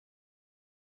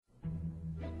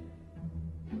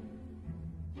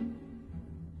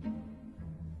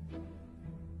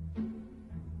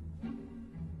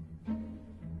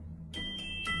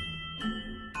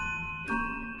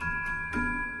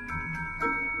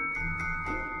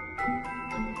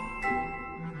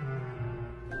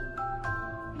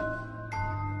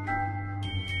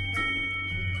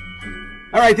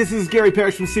All right, this is Gary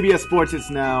Parrish from CBS Sports. It's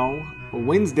now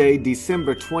Wednesday,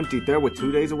 December 23rd. We're 2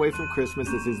 days away from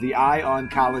Christmas. This is the Eye on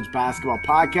College Basketball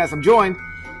podcast. I'm joined,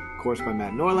 of course, by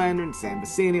Matt Norlander and Sam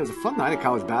Vecenie. It was a fun night of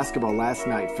college basketball last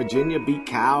night. Virginia beat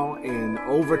Cal in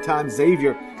overtime.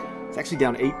 Xavier is actually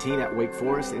down 18 at Wake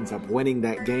Forest, ends up winning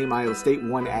that game. Iowa State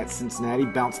won at Cincinnati,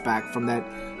 bounced back from that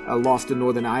loss to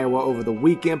Northern Iowa over the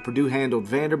weekend. Purdue handled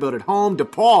Vanderbilt at home.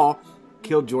 DePaul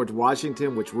killed George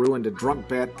Washington, which ruined a drunk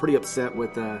bet. Pretty upset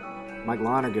with Mike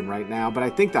Lonergan right now. But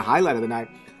I think the highlight of the night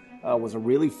was a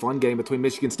really fun game between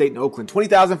Michigan State and Oakland.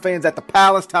 20,000 fans at the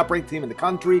Palace, top-ranked team in the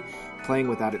country, playing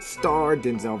without its star,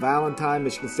 Denzel Valentine.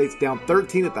 Michigan State's down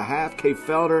 13 at the half.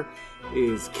 Felder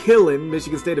is killing.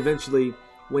 Michigan State eventually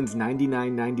wins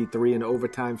 99-93 in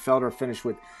overtime. Felder finished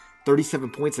with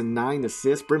 37 points and 9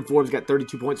 assists. Bryn Forbes got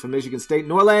 32 points for Michigan State.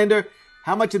 Norlander,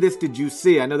 how much of this did you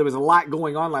see? I know there was a lot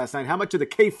going on last night. How much of the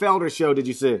Felder show did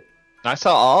you see? I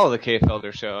saw all of the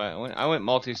Felder show. I went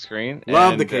multi-screen.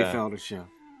 Love the Felder show.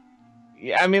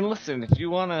 Yeah, I mean, listen, if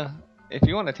you wanna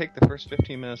take the first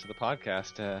 15 minutes of the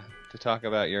podcast to talk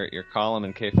about your column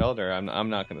and Felder, I'm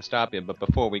not going to stop you. But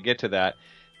before we get to that,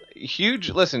 huge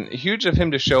of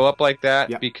him to show up like that.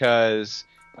 Yep. Because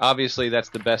obviously that's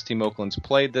the best team Oakland's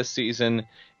played this season.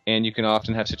 And you can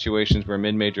often have situations where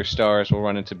mid-major stars will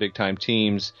run into big-time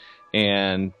teams,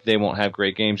 and they won't have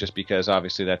great games just because,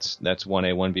 obviously, that's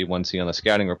 1A, 1B, 1C on the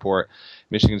scouting report.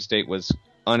 Michigan State was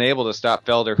unable to stop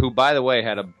Felder, who, by the way,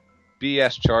 had a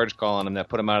BS charge call on him that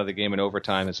put him out of the game in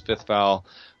overtime, his fifth foul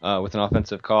with an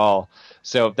offensive call.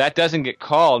 So if that doesn't get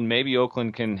called, maybe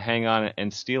Oakland can hang on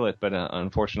and steal it, but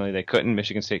unfortunately they couldn't.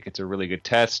 Michigan State gets a really good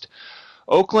test.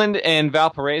 Oakland and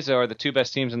Valparaiso are the two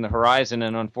best teams in the horizon,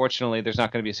 and unfortunately there's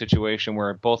not going to be a situation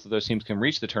where both of those teams can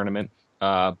reach the tournament.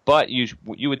 But you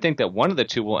would think that one of the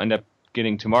two will end up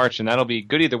getting to March, and that'll be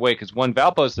good either way because, one,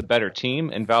 Valpo is the better team,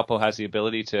 and Valpo has the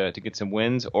ability to get some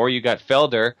wins, or you got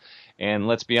Felder, and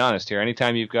let's be honest here,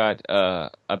 anytime you've got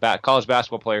a college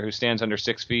basketball player who stands under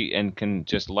 6 feet and can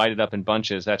just light it up in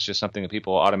bunches, that's just something that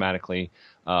people automatically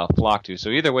flock to. So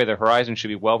either way, the horizon should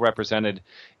be well represented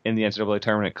in the NCAA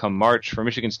tournament come March. For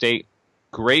Michigan State,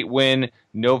 great win,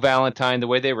 no Valentine. The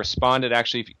way they responded,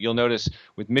 actually, you'll notice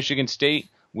with Michigan State,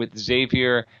 with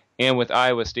Xavier, and with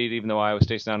Iowa State, even though Iowa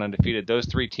State's not undefeated, those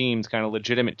three teams, kind of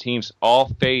legitimate teams, all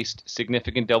faced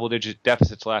significant double-digit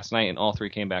deficits last night, and all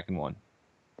three came back and won.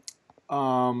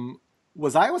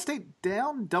 Was Iowa State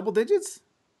down double digits?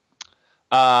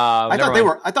 I thought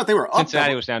they were up.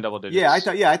 Cincinnati was down double digits. Yeah,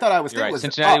 I thought Iowa State was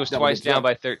Cincinnati up was twice down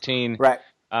by 13. Right.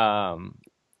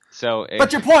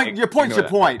 But your point's your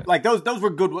point. Like those were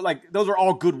good. Like those are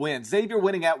all good wins. Xavier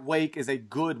winning at Wake is a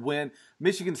good win.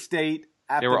 Michigan State.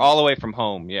 They were all the way from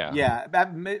home. Yeah. Yeah.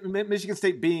 Michigan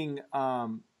State being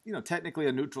technically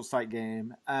a neutral site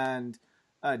game and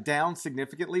down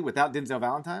significantly without Denzel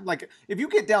Valentine. Like if you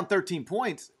get down 13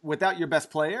 points without your best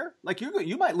player, like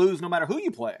you might lose no matter who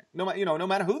you play. No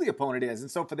matter who the opponent is. And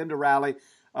so for them to rally,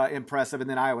 impressive. And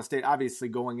then Iowa State obviously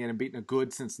going in and beating a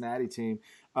good Cincinnati team,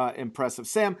 impressive.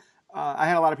 Sam, I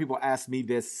had a lot of people ask me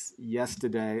this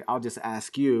yesterday. I'll just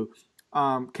ask you,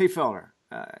 Felder,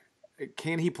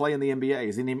 can he play in the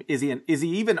NBA? Is he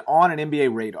even on an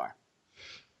NBA radar?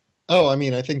 Oh, I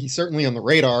mean, I think he's certainly on the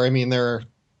radar. I mean, there are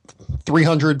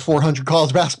 300, 400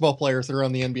 college basketball players that are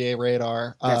on the NBA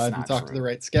radar. If you talk to the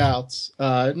right scouts.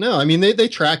 No, I mean, they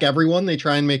track everyone. They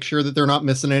try and make sure that they're not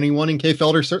missing anyone. And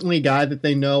Felder's certainly a guy that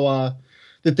they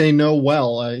know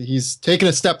well. He's taken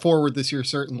a step forward this year,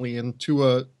 certainly, into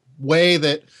a way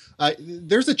that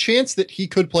there's a chance that he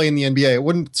could play in the NBA. It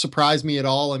wouldn't surprise me at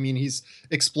all. I mean, he's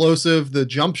explosive. The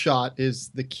jump shot is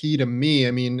the key to me.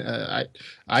 I mean,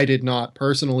 I did not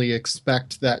personally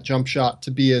expect that jump shot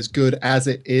to be as good as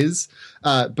it is,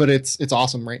 but it's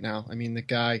awesome right now. I mean, the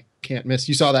guy can't miss.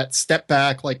 You saw that step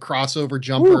back, like crossover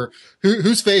jumper.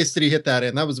 Whose face did he hit that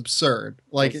in? That was absurd.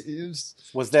 Like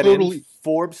was that totally in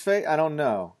Forbes' face? I don't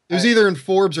know. It was either in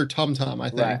Forbes or Tum Tum, I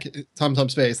think. Right. Tum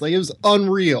Tum's face. Like, it was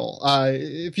unreal.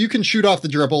 If you can shoot off the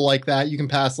dribble like that, you can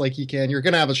pass like he can, you're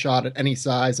going to have a shot at any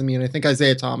size. I mean, I think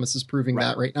Isaiah Thomas is proving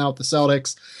that right now with the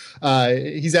Celtics.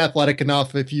 He's athletic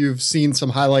enough. If you've seen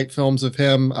some highlight films of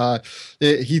him,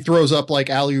 he throws up like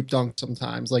alley-oop dunk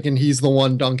sometimes, and he's the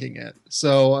one dunking it.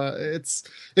 So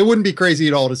it wouldn't be crazy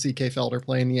at all to see Felder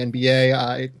play in the NBA.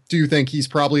 I do think he's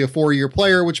probably a 4-year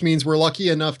player, which means we're lucky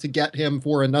enough to get him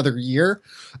for another year.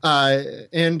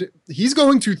 And he's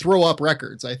going to throw up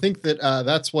records. I think that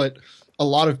that's what a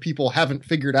lot of people haven't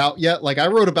figured out yet. Like, I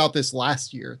wrote about this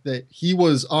last year, that he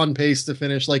was on pace to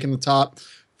finish in the top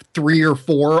 3 or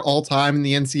 4 all time in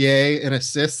the NCAA in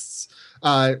assists.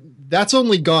 That's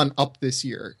only gone up this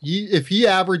year. If he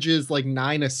averages like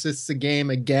 9 assists a game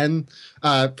again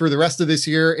for the rest of this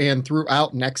year and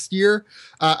throughout next year,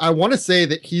 I want to say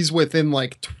that he's within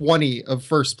like 20 of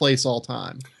first place all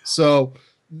time. So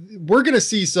we're going to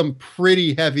see some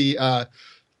pretty heavy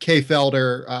K.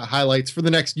 Felder highlights for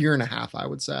the next year and a half, I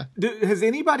would say. Has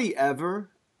anybody ever,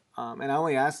 and I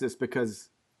only ask this because,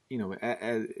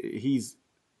 he's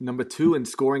number 2 in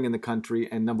scoring in the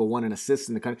country and number 1 in assists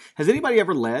in the country. Has anybody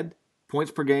ever led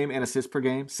points per game and assists per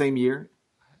game same year?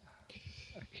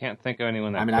 I can't think of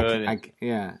anyone that could. I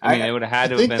mean, it would have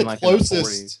had to have been like in the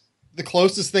 40s. The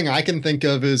closest thing I can think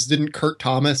of is, didn't Kurt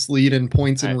Thomas lead in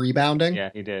points and rebounding? Yeah,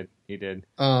 he did.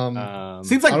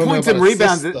 Seems like points and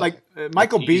rebounds, like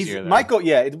Michael Beasley.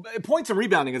 Points and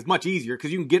rebounding is much easier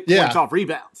because you can get points off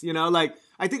rebounds.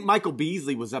 I think Michael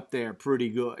Beasley was up there pretty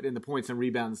good in the points and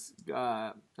rebounds,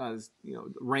 rankings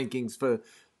for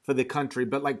the country.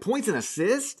 But like points and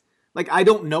assists, like I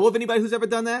don't know of anybody who's ever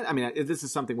done that. I mean, this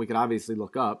is something we could obviously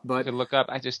look up, but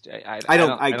I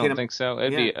don't think so.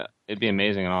 It'd be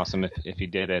amazing and awesome if he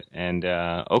did it. And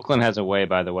Oakland has a way,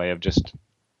 by the way, of just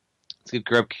let's give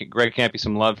Greg Campy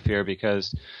some love here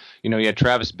because you had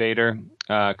Travis Bader,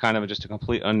 kind of just a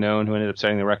complete unknown who ended up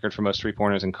setting the record for most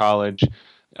 3-pointers in college.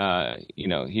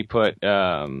 He put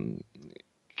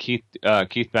Keith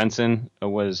Benson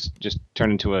was just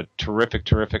turned into a terrific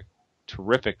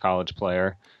college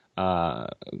player.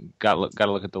 Got to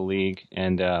look at the league,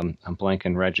 and I'm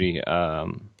blanking Reggie.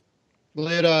 Well,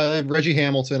 they had Reggie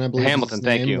Hamilton, I believe. Hamilton,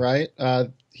 thank you. Right,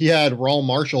 he had Raul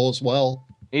Marshall as well.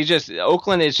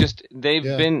 Oakland is just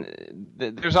been.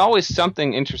 There's always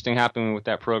something interesting happening with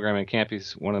that program, and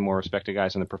Campy's one of the more respected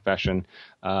guys in the profession.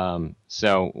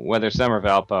 So whether Sem or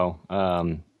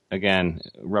Valpo, again,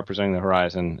 representing the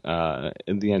Horizon,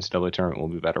 in the NCAA tournament will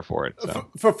be better for it. So.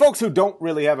 For folks who don't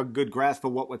really have a good grasp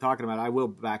of what we're talking about, I will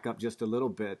back up just a little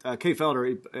bit. K.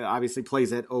 Felder obviously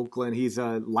plays at Oakland. He's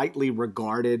a lightly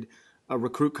regarded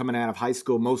recruit coming out of high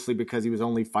school, mostly because he was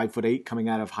only 5'8" coming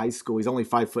out of high school. He's only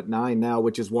 5'9" now,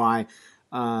 which is why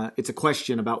it's a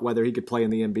question about whether he could play in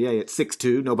the NBA. At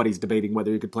 6'2", nobody's debating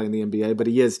whether he could play in the NBA, but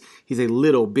he's a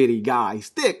little bitty guy. He's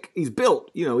thick, he's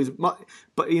built,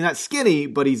 but he's not skinny,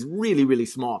 but he's really, really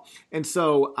small. And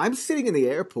so I'm sitting in the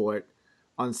airport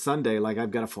on Sunday, like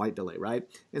I've got a flight delay, right?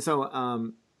 And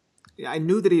so I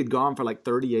knew that he had gone for like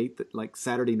 38, like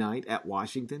Saturday night at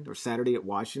Washington, or Saturday at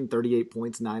Washington, 38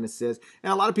 points, 9 assists.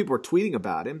 And a lot of people are tweeting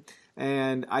about him.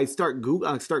 And I start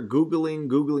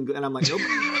Googling, and I'm like,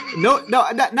 nope.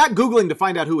 not Googling to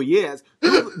find out who he is.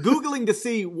 Googling to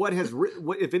see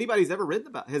if anybody's ever written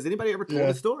about. Has anybody ever told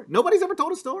a story? Nobody's ever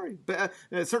told a story, but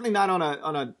certainly not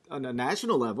on a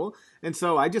national level. And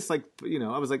so I just I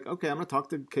was like, okay, I'm going to talk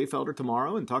to K. Felder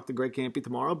tomorrow and talk to Greg Campy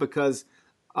tomorrow because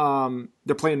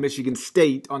they're playing Michigan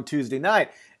State on Tuesday night.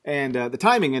 And the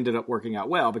timing ended up working out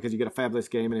well because you get a fabulous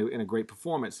game and a great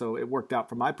performance. So it worked out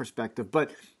from my perspective. But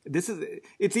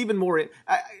it's even more.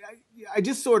 I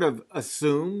just sort of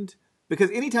assumed,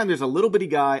 because anytime there's a little bitty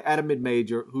guy at a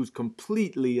mid-major who's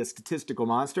completely a statistical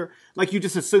monster, like you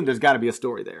just assume there's got to be a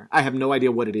story there. I have no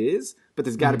idea what it is, but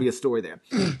there's got to be a story there.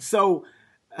 So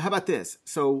how about this?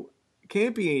 So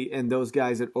Campy and those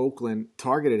guys at Oakland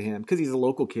targeted him because he's a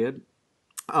local kid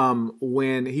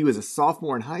when he was a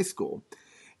sophomore in high school.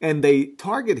 And they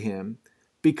target him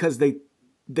because they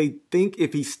think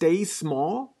if he stays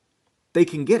small, they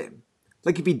can get him.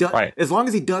 Like if he does, as long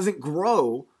as he doesn't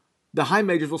grow, the high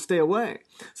majors will stay away.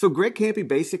 So Greg Campy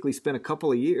basically spent a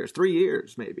couple of years, 3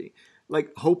 years maybe,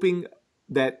 like hoping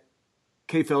that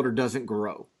K. Felder doesn't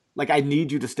grow. Like I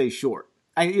need you to stay short.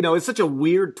 It's such a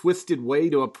weird, twisted way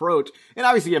to approach. And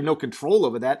obviously you have no control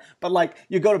over that. But like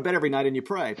you go to bed every night and you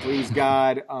pray, please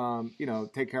God,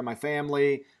 take care of my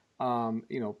family.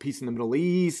 Peace in the Middle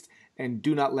East, and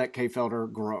do not let K.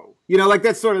 Felder grow. Like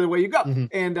that's sort of the way you go. Mm-hmm.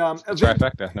 And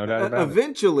trifecta, no doubt about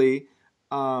eventually,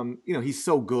 he's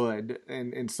so good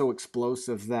and so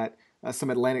explosive that some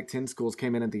Atlantic 10 schools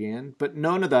came in at the end, but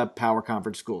none of the power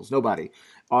conference schools, nobody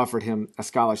offered him a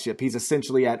scholarship. He's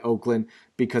essentially at Oakland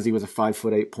because he was a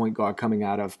 5'8" point guard coming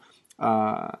out of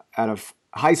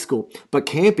high school. But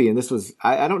Campy, and this was,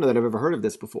 I don't know that I've ever heard of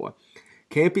this before.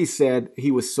 Campy said he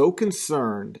was so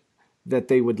concerned that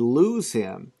they would lose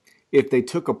him if they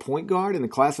took a point guard in the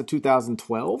class of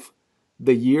 2012,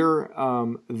 the year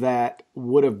that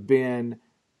would have been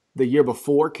the year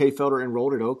before K. Felder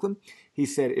enrolled at Oakland. He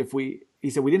said we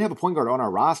didn't have a point guard on our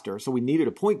roster, so we needed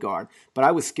a point guard. But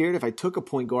I was scared if I took a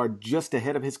point guard just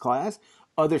ahead of his class,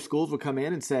 other schools would come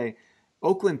in and say,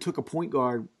 Oakland took a point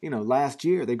guard, last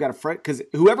year. They've got because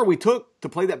whoever we took to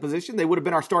play that position, they would have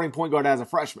been our starting point guard as a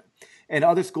freshman. And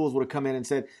other schools would have come in and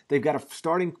said, they've got a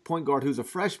starting point guard who's a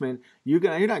freshman.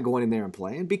 You're not going in there and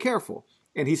playing. Be careful.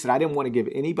 And he said, I didn't want to give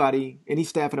any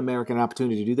staff in America, an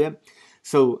opportunity to do that.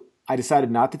 So I decided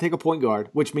not to take a point guard,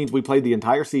 which means we played the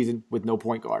entire season with no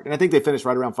point guard. And I think they finished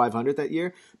right around 500 that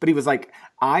year. But he was like,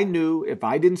 I knew if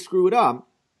I didn't screw it up,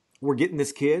 we're getting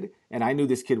this kid, and I knew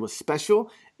this kid was special,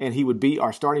 and he would be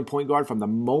our starting point guard from the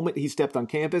moment he stepped on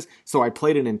campus. So I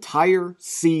played an entire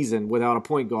season without a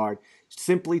point guard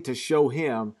simply to show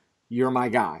him, you're my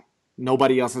guy.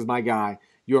 Nobody else is my guy.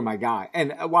 You're my guy.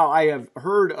 And while I have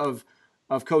heard of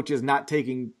coaches not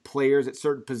taking players at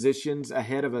certain positions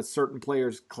ahead of a certain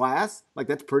player's class, like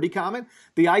that's pretty common,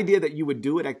 the idea that you would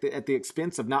do it at the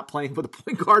expense of not playing with a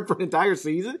point guard for an entire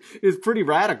season is pretty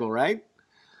radical, right?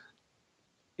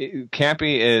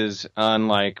 Campy is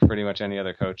unlike pretty much any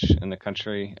other coach in the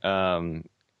country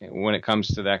when it comes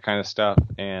to that kind of stuff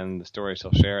and the stories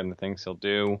he'll share and the things he'll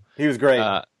do. He was great.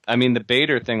 The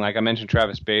Bader thing, like I mentioned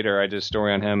Travis Bader, I did a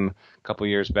story on him a couple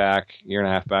years back, year and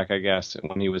a half back, I guess,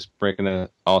 when he was breaking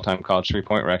the all-time college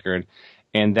three-point record.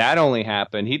 And that only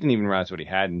happened, he didn't even realize what he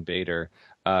had in Bader.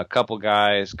 A couple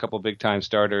big-time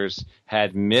starters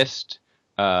had missed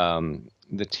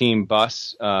the team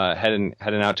bus heading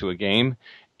out to a game.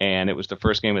 And it was the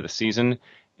first game of the season,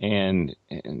 and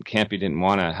Campy didn't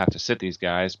want to have to sit these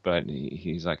guys, but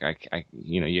he's like,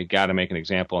 you got to make an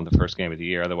example in the first game of the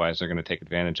year, otherwise they're going to take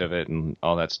advantage of it and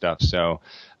all that stuff. So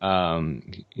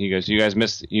he goes, you guys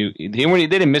missed they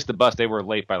didn't miss the bus, they were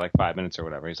late by like 5 minutes or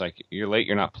whatever. He's like, you're late,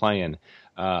 you're not playing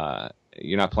in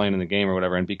the game or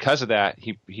whatever. And because of that,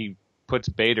 he puts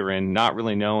Bader in, not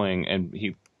really knowing,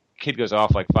 and kid goes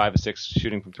off like 5 or 6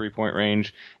 shooting from 3-point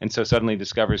range, and so suddenly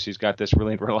discovers he's got this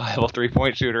really reliable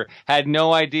 3-point shooter. Had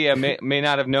no idea, may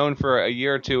not have known for a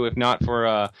year or two, if not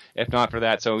for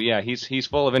that. So yeah, he's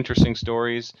full of interesting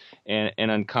stories and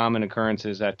uncommon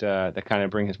occurrences that kind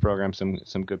of bring his program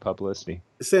some good publicity.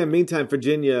 Sam, meantime,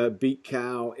 Virginia beat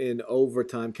Cal in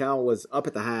overtime. Cal was up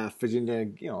at the half. Virginia,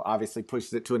 obviously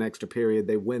pushes it to an extra period.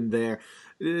 They win there.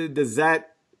 Does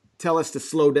that tell us to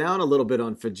slow down a little bit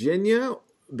on Virginia,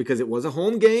 because it was a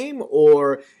home game,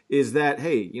 or is that,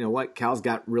 hey, you know what, Cal's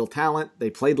got real talent, they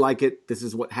played like it, this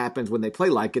is what happens when they play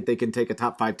like it, they can take a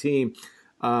top 5 team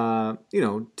to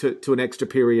an extra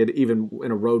period even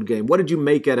in a road game? What did you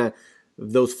make out of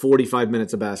those 45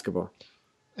 minutes of basketball?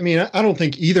 I mean, I don't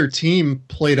think either team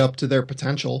played up to their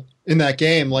potential in that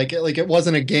game. Like it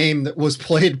wasn't a game that was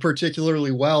played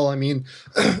particularly well. I mean,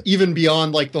 even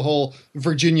beyond like the whole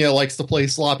Virginia likes to play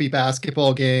sloppy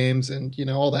basketball games and,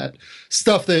 all that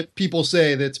stuff that people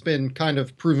say that's been kind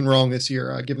of proven wrong this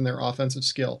year, given their offensive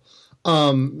skill.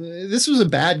 This was a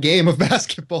bad game of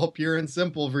basketball, pure and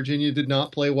simple. Virginia did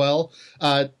not play well.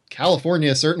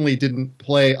 California certainly didn't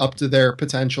play up to their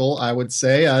potential, I would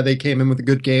say. They came in with a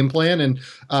good game plan and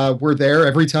were there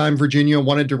every time Virginia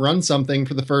wanted to run something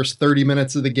for the first 30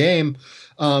 minutes of the game.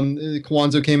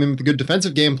 Kwanzaa came in with a good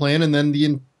defensive game plan, and then the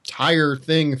entire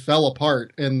thing fell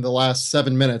apart in the last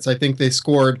 7 minutes. I think they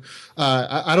scored,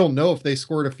 I don't know if they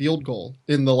scored a field goal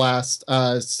in the last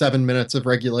 7 minutes of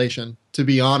regulation, to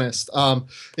be honest.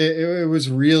 It was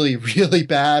really, really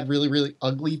bad, really, really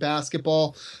ugly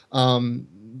basketball. I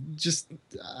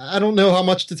don't know how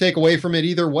much to take away from it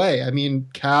either way. I mean,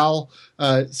 Cal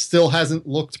still hasn't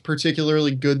looked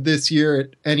particularly good this year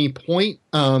at any point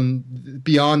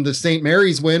beyond the St.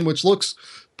 Mary's win, which looks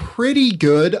pretty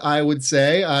good, I would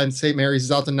say. And St. Mary's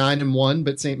is out to 9-1,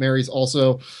 but St. Mary's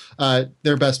also,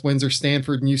 their best wins are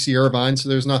Stanford and UC Irvine, so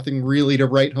there's nothing really to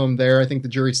write home there. I think the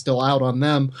jury's still out on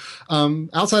them.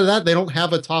 Outside of that, they don't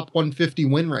have a top 150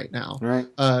 win right now. Right.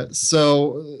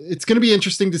 So it's going to be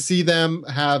interesting to see them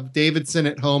have Davidson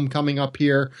at home coming up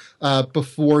here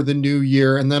before the new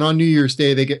year. And then on New Year's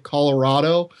Day, they get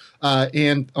Colorado.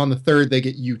 And on the 3rd, they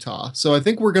get Utah. So I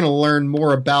think we're going to learn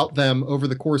more about them over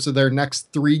the course of their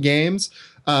next 3 games,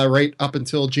 right up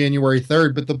until January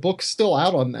 3rd. But the book's still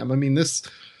out on them. I mean,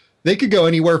 they could go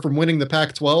anywhere from winning the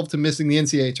Pac-12 to missing the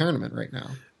NCAA tournament right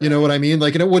now. You know what I mean?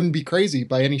 Like, and it wouldn't be crazy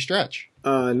by any stretch.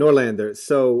 Norlander.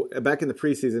 So back in the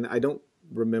preseason, I don't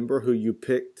remember who you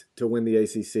picked to win the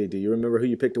ACC. Do you remember who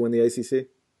you picked to win the ACC?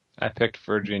 I picked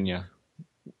Virginia.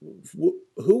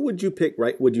 Who would you pick?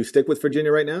 Right? Would you stick with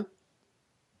Virginia right now?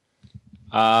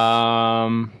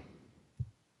 I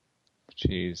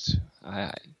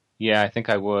think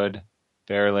I would.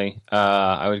 Barely.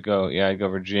 I'd go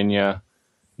Virginia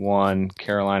 1,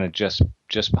 Carolina just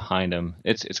behind them.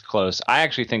 It's close. I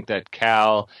actually think that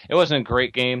Cal, it wasn't a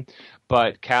great game,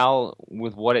 but Cal,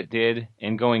 with what it did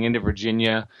and going into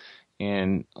Virginia,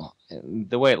 and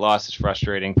the way it lost is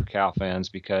frustrating for Cal fans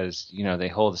because, they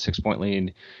hold a 6-point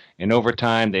lead in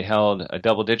overtime. They held a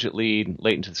double-digit lead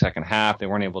late into the second half. They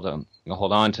weren't able to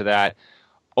hold on to that.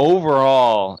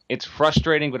 Overall, it's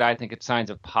frustrating, but I think it's signs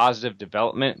of positive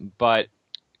development. But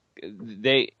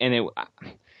a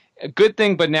good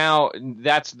thing, but now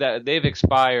they've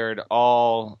expired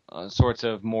all sorts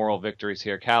of moral victories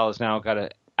here. Cal has now got to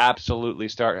absolutely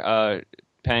start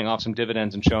paying off some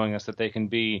dividends and showing us that they can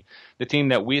be the team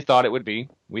that we thought it would be.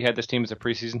 We had this team as a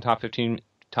preseason top 15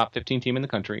 team in the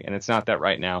country, and it's not that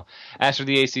right now. As for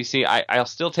the ACC, I'll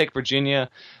still take Virginia.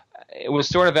 It was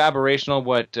sort of aberrational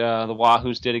what the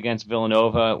Wahoos did against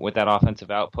Villanova with that offensive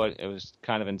output. It was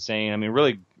kind of insane. I mean,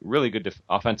 really, really good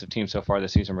offensive team so far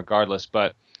this season regardless.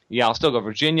 But, yeah, I'll still go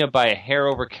Virginia by a hair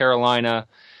over Carolina.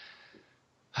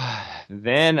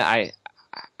 Then I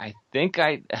think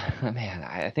I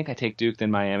take Duke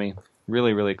than Miami.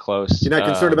 Really, really close. You're not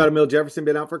concerned about Emil Jefferson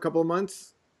being out for a couple of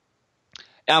months?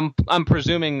 I'm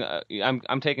presuming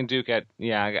I'm taking Duke at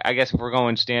I guess if we're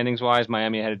going standings wise,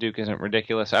 Miami ahead of Duke isn't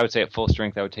ridiculous. I would say at full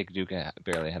strength I would take Duke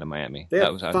barely ahead of Miami. They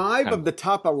have 5 of the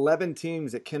top 11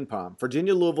 teams at KenPom: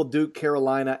 Virginia, Louisville, Duke,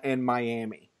 Carolina, and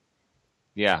Miami.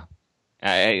 Yeah,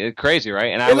 crazy,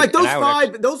 right?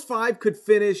 And those five could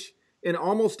finish in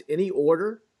almost any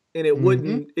order. And it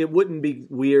wouldn't be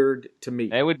weird to me.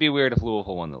 It would be weird if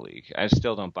Louisville won the league. I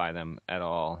still don't buy them at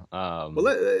all.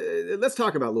 Well, let's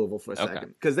talk about Louisville for a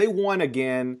second because they won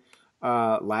again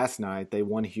last night. They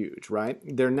won huge, right?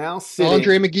 They're now sitting.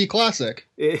 Andre McGee Classic.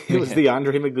 It was the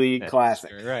Andre McGee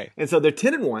Classic, right? And so they're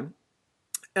 10-1.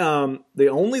 The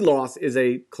only loss is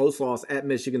a close loss at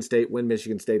Michigan State when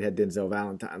Michigan State had Denzel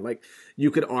Valentine. Like,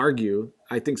 you could argue,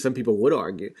 I think some people would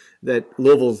argue, that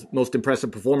Louisville's most impressive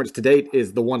performance to date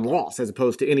is the one loss as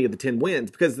opposed to any of the 10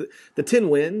 wins. Because the 10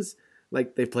 wins,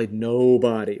 like, they've played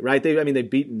nobody, right? They've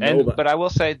beaten nobody. But I will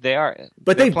say they're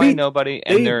playing nobody,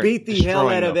 and they beat the hell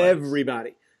out of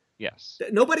everybody. Yes.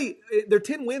 Their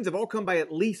 10 wins have all come by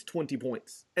at least 20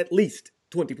 points. At least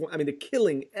 20 points. I mean, they're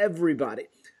killing everybody.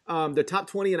 They're top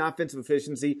 20 in offensive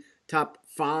efficiency, top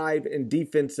 5 in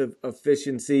defensive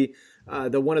efficiency.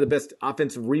 They're one of the best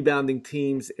offensive rebounding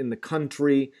teams in the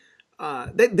country.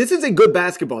 This is a good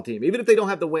basketball team, even if they don't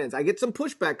have the wins. I get some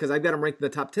pushback because I've got them ranked in the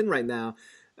top 10 right now.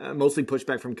 Mostly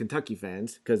pushback from Kentucky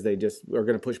fans because they just are going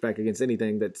to push back against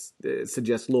anything that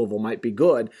suggests Louisville might be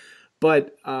good.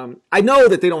 But I know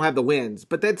that they don't have the wins,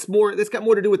 but that's got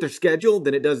more to do with their schedule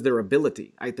than it does their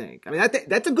ability, I think. I think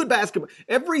that's a good basketball.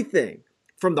 Everything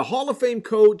from the Hall of Fame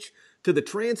coach to the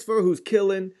transfer who's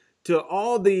killing to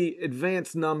all the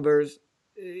advanced numbers,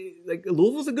 like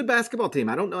Louisville's a good basketball team.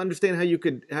 I don't understand how you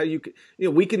could,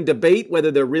 we can debate whether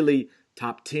they're really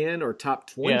top 10 or top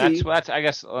 20. Yeah, that's I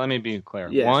guess, let me be clear.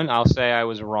 Yeah. One, I'll say I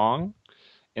was wrong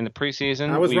in the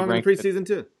preseason. I was wrong in the preseason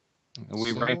too.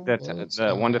 We ranked that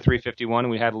 1 to 351.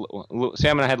 We had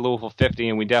Sam and I had Louisville 50,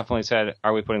 and we definitely said,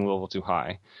 "Are we putting Louisville too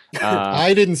high?"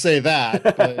 I didn't say that,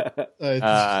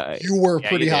 but you were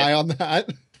pretty high on that.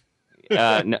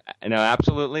 No,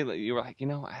 absolutely. You were like,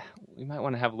 we might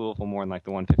want to have Louisville more in like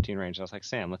the 115 range. I was like,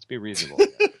 Sam, let's be reasonable.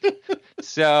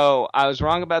 So I was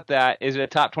wrong about that. Is it a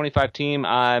top 25 team?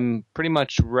 I'm pretty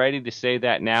much ready to say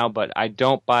that now, but I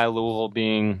don't buy Louisville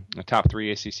being a top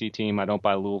 3 ACC team. I don't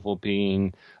buy Louisville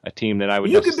being a team that I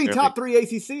would. You could be top 3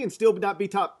 ACC and still not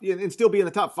be and still be in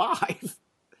the top 5.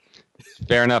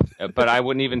 Fair enough, but I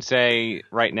wouldn't even say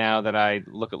right now that I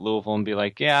look at Louisville and be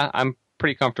like, yeah, I'm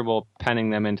pretty comfortable penning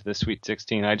them into the Sweet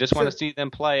 16. I just want to see them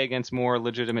play against more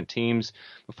legitimate teams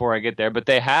before I get there. But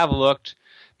they have looked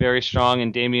very strong,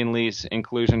 and Damian Lee's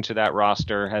inclusion to that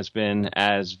roster has been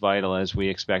as vital as we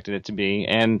expected it to be.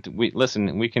 And we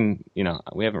can,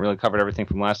 we haven't really covered everything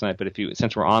from last night, but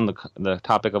since we're on the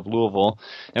topic of Louisville,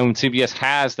 and when CBS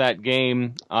has that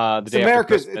game the day after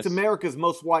Christmas, it's America's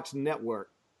most watched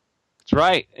network. That's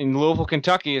right. And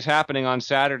Louisville-Kentucky is happening on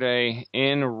Saturday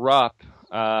in Rupp.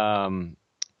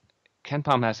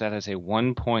 KenPom has that as a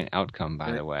 1-point outcome,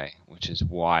 by the way, which is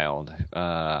wild.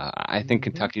 I think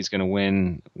Kentucky's going to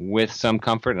win with some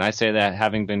comfort, and I say that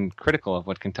having been critical of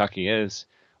what Kentucky is.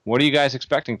 What are you guys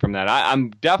expecting from that?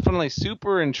 I'm definitely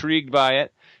super intrigued by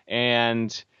it,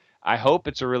 and I hope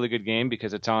it's a really good game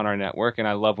because it's on our network, and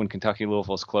I love when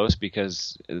Kentucky-Louisville is close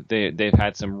because they've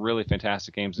had some really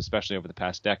fantastic games, especially over the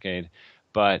past decade.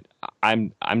 But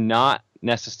I'm not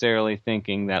necessarily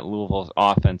thinking that Louisville's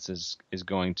offense is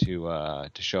going to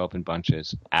show up in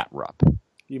bunches at Rupp.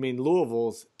 You mean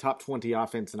Louisville's top 20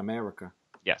 offense in America?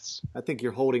 Yes. I think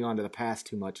you're holding on to the past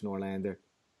too much, Norlander.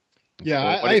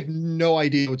 Yeah, I have no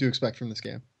idea what to expect from this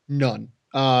game. None.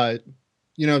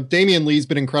 Damian Lee's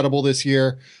been incredible this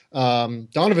year.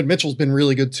 Donovan Mitchell's been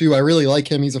really good too. I really like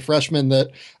him. He's a freshman that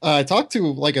I talked to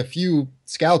like a few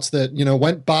scouts that,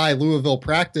 went by Louisville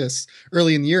practice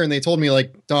early in the year, and they told me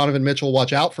like Donovan Mitchell,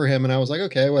 watch out for him. And I was like,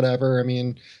 okay, whatever. I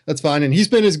mean, that's fine. And he's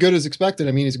been as good as expected.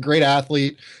 I mean, he's a great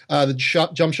athlete. The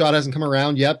jump shot hasn't come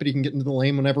around yet, but he can get into the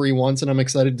lane whenever he wants. And I'm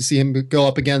excited to see him go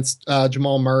up against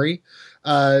Jamal Murray.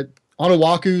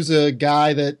 Onuaku's a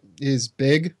guy that is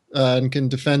big and can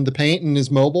defend the paint and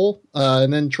is mobile.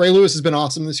 And then Trey Lewis has been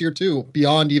awesome this year too,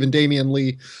 beyond even Damian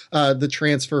Lee, the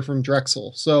transfer from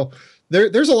Drexel. So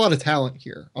there's a lot of talent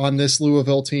here on this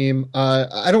Louisville team.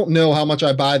 I don't know how much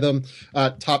I buy them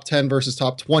top 10 versus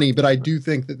top 20, but I do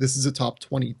think that this is a top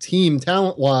 20 team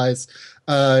talent-wise.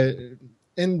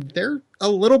 And they're a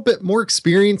little bit more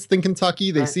experienced than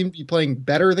Kentucky. They seem to be playing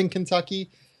better than Kentucky.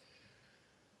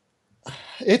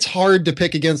 It's hard to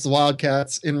pick against the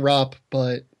Wildcats in Rupp,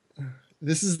 but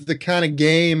this is the kind of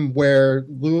game where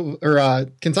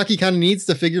Kentucky kind of needs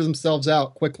to figure themselves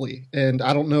out quickly, and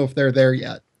I don't know if they're there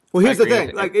yet. Well, here's the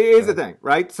thing. Here's the thing,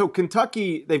 right? So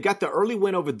Kentucky, they've got the early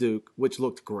win over Duke, which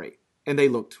looked great, and they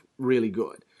looked really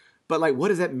good. But, what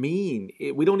does that mean?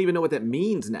 We don't even know what that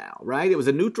means now, right? It was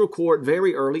a neutral court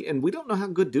very early, and we don't know how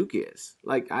good Duke is.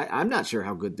 I'm not sure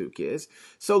how good Duke is.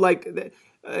 So,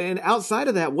 and outside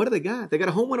of that, what do they got? They got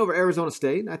a home win over Arizona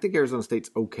State. I think Arizona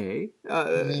State's okay.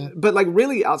 But,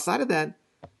 really, outside of that,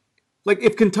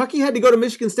 if Kentucky had to go to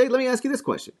Michigan State, let me ask you this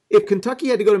question. If Kentucky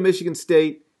had to go to Michigan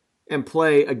State and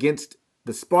play against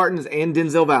the Spartans and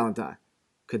Denzel Valentine,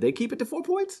 could they keep it to 4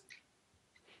 points?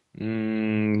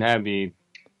 That'd be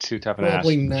too tough an ask.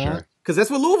 Probably not. Because that's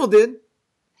what Louisville did.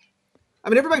 I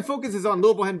mean, everybody focuses on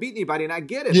Louisville hadn't beaten anybody, and I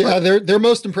get it. Yeah, their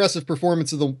most impressive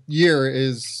performance of the year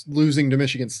is losing to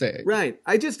Michigan State. Right.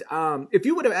 I just, if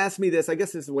you would have asked me this, I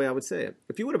guess this is the way I would say it.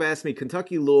 If you would have asked me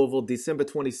Kentucky, Louisville, December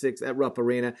 26th at Rupp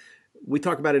Arena, we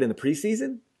talk about it in the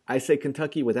preseason, I say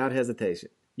Kentucky without hesitation.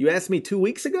 You asked me 2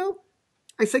 weeks ago,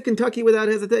 I say Kentucky without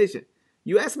hesitation.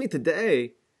 You asked me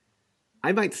today,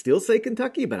 I might still say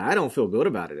Kentucky, but I don't feel good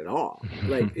about it at all.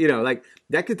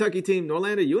 That Kentucky team,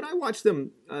 Norlander, you and I watched them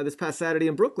this past Saturday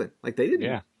in Brooklyn. They didn't.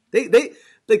 Yeah. They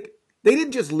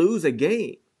didn't just lose a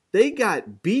game. They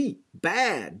got beat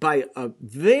bad by a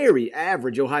very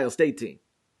average Ohio State team.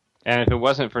 And if it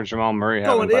wasn't for Jamal Murray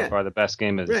having by far the best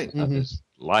game of his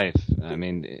life, I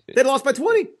mean, they'd lost by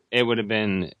 20. It would have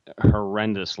been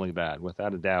horrendously bad,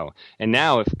 without a doubt. And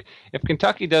now, if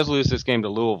Kentucky does lose this game to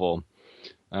Louisville,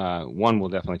 one, we'll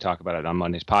definitely talk about it on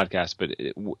Monday's podcast, but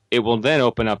it will then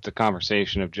open up the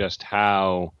conversation of just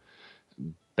how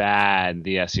bad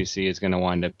the SEC is going to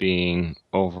wind up being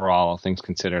overall, all things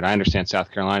considered. I understand South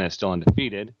Carolina is still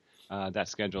undefeated. That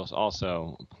schedule is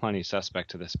also plenty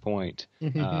suspect to this point.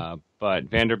 But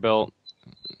Vanderbilt,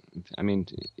 I mean,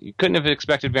 you couldn't have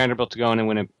expected Vanderbilt to go in and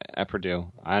win at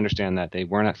Purdue. I understand that. They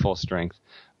weren't at full strength.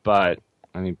 But,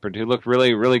 I mean, Purdue looked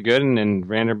really, really good, and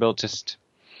Vanderbilt just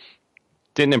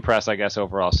didn't impress, I guess,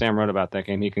 overall. Sam wrote about that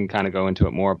game. He can kind of go into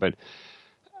it more. But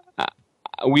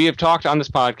we have talked on this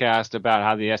podcast about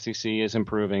how the SEC is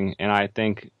improving, and I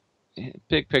think,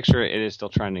 big picture, it is still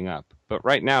trending up. But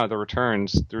right now, the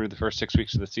returns through the first 6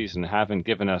 weeks of the season haven't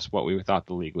given us what we thought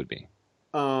the league would be.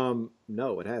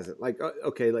 No, it hasn't.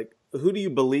 Who do you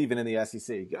believe in the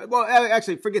SEC? Well,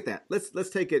 actually, forget that. Let's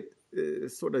take it,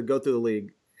 sort of go through the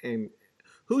league, and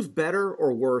who's better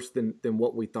or worse than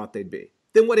what we thought they'd be?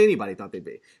 Than what anybody thought they'd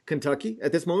be. Kentucky,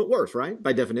 at this moment, worse, right?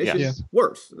 By definition, yes.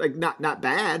 Worse. Not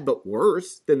bad, but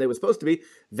worse than they were supposed to be.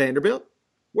 Vanderbilt,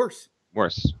 worse.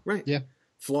 Worse. Right. Yeah.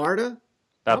 Florida,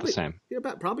 about the same. Yeah,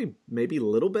 probably maybe a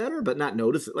little better, but not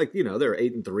notice. They're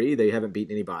 8-3. They haven't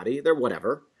beaten anybody. They're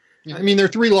whatever. Yeah, I mean, their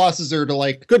 3 losses are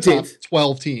to good teams.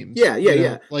 12 teams.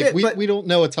 Yeah. We don't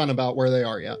know a ton about where they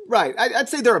are yet. Right. I'd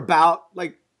say they're about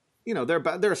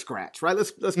they're a scratch, right?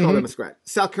 Let's call them a scratch.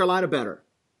 South Carolina better.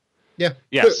 Yeah.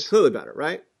 Yes. Clearly better,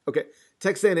 right? Okay.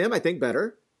 Texas A&M, I think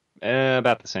better.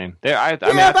 About the same. I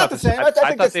thought the same. I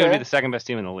thought they would be the second best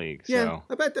team in the league. Yeah, so.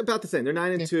 about the same. They're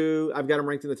 9-2. I've got them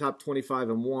ranked in the top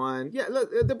 25-1. Yeah,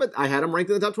 but I had them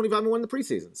ranked in the top 25-1 in the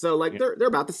preseason. So they're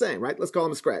about the same, right? Let's call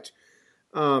them a scratch.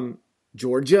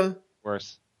 Georgia,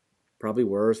 worse. Probably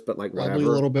worse, but whatever. Probably a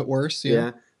little bit worse.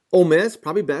 Yeah. Ole Miss,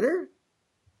 probably better.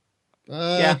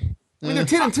 Yeah. I mean, they're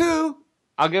 10-2.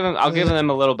 I'll give them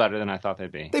a little better than I thought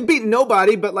they'd be. They've beaten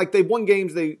nobody, but they've won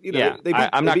games.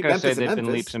 I'm not going to say they've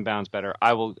been leaps and bounds better.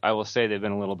 I will say they've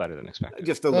been a little better than expected.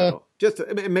 Just a little.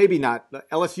 Maybe not.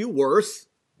 LSU worse,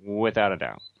 without a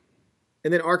doubt.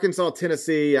 And then Arkansas,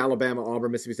 Tennessee, Alabama,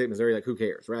 Auburn, Mississippi State, Missouri. Who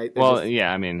cares, right?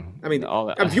 I mean, all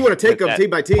that, if you want to take them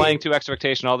team by team, playing to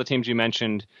expectation, all the teams you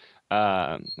mentioned.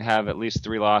 have at least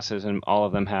 3 losses, and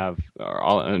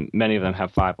many of them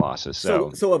have 5 losses.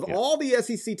 So of all the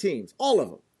SEC teams, all of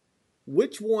them,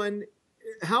 which one?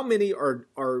 How many are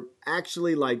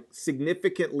actually like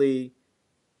significantly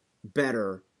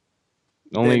better?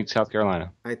 Only South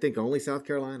Carolina. I think only South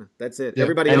Carolina. That's it. Yeah.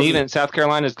 Everybody And else even South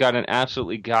Carolina's got an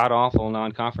absolutely god-awful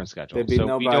non-conference schedule.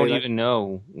 So we don't even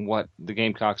know what the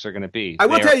Gamecocks are going to be. I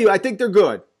will tell you, I think they're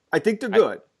good. I think they're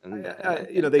good.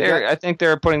 I think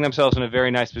they're putting themselves in a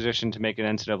very nice position to make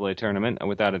an NCAA tournament,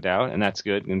 without a doubt, and that's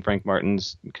good. And Frank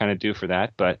Martin's kind of due for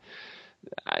that. But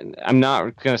I'm not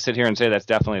going to sit here and say that's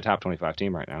definitely a top 25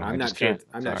 team right now. I'm not sure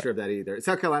of that either.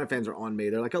 South Carolina fans are on me.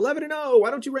 They're like 11-0.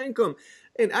 Why don't you rank them?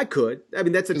 And I could. I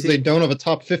mean, that's a team. Because they don't have a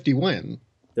top 50 win.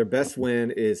 Their best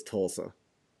win is Tulsa.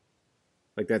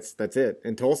 Like that's it.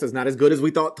 And Tulsa's not as good as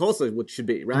we thought Tulsa should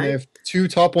be, right? And they have 2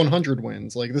 top 100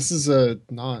 wins. Like this is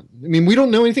not. I mean, we don't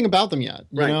know anything about them yet.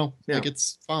 You know, yeah. Like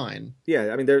it's fine.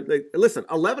 Yeah, I mean, listen.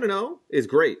 11-0 is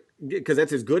great because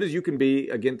that's as good as you can be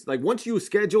against. Like once you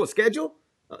schedule,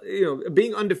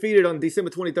 being undefeated on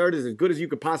December 23rd is as good as you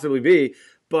could possibly be.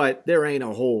 But there ain't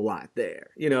a whole lot there.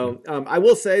 I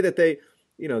will say that they've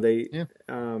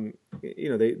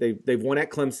won at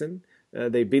Clemson.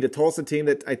 They beat a Tulsa team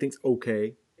that I think's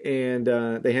okay, and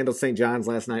they handled St. John's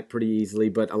last night pretty easily.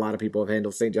 But a lot of people have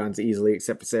handled St. John's easily,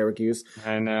 except for Syracuse.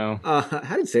 I know.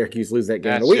 How did Syracuse lose that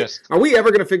game? That's are we ever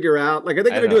going to figure out? Like, are they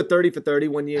going to do a 30 for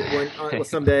 30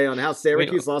 someday on how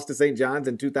Syracuse lost to St. John's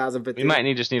in 2015? We might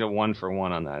just need a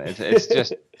 1-for-1 on that. It's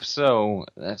just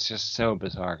that's just so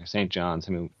bizarre. St. John's.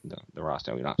 I mean, the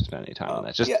roster. We don't have to spend any time on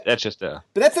that. That's just a.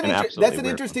 But that's an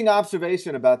interesting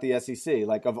observation about the SEC.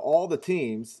 Like of all the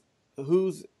teams.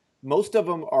 Most of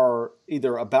them are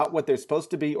either about what they're supposed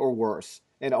to be or worse.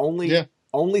 And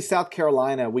only South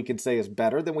Carolina we can say is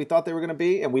better than we thought they were going to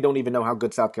be, and we don't even know how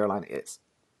good South Carolina is.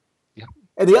 Yeah.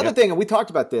 And the other thing, and we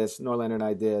talked about this, Norlander and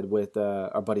I did with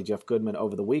our buddy Jeff Goodman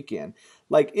over the weekend,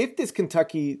 like if this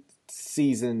Kentucky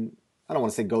season, I don't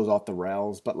want to say goes off the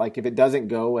rails, but like if it doesn't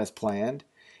go as planned,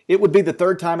 it would be the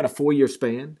third time in a 4-year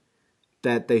span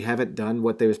that they haven't done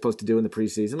what they were supposed to do in the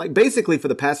preseason. Like basically for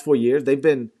the past 4 years, they've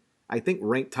been I think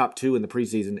ranked top 2 in the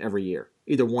preseason every year,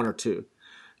 either 1 or 2,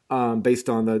 based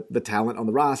on the talent on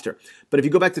the roster. But if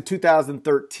you go back to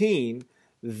 2013,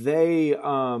 they,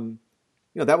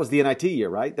 that was the NIT year,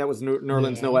 right? That was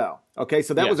Nerlens Noel. Okay,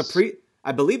 so that was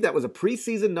I believe that was a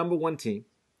preseason number 1 team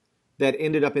that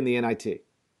ended up in the NIT.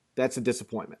 That's a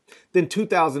disappointment. Then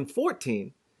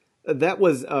 2014, that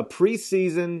was a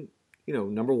preseason,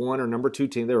 number 1 or number 2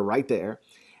 team. They were right there.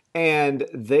 And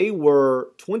they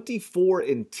were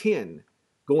 24-10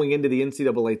 going into the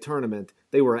NCAA tournament.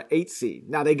 They were an 8 seed.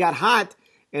 Now, they got hot,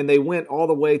 and they went all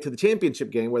the way to the championship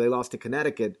game where they lost to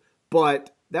Connecticut.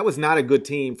 But that was not a good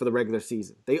team for the regular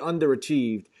season. They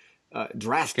underachieved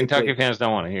drastically. Kentucky fans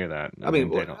don't want to hear that. I mean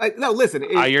they don't. No, listen.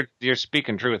 You're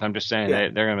speaking truth. I'm just saying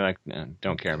they're going to be like,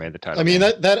 don't care, made the title. I mean,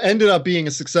 that ended up being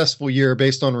a successful year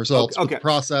based on results. Okay. But the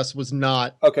process was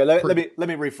not. Okay, let me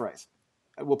rephrase.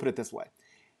 We'll put it this way.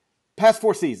 Past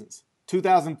 4 seasons,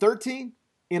 2013,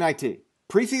 NIT.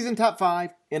 Preseason top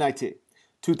 5, NIT.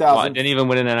 2000 didn't even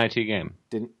win an NIT game.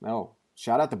 No.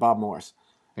 Shout out to Bob Morris.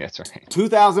 Yeah, that's right.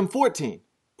 2014,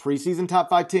 preseason top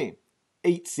 5 team.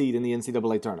 8 seed in the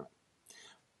NCAA tournament.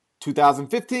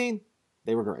 2015,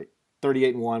 they were great.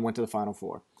 38-1, went to the Final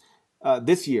Four.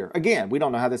 This year, again, we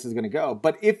don't know how this is going to go.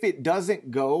 But if it doesn't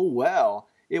go well,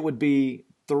 it would be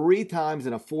 3 times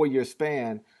in a 4-year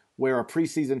span where a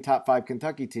preseason top 5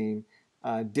 Kentucky team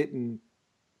didn't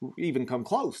even come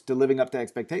close to living up to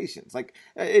expectations. Like,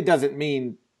 it doesn't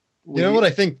mean... You know what I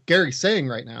think Gary's saying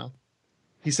right now?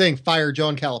 He's saying fire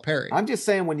John Calipari. I'm just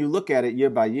saying when you look at it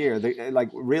year by year,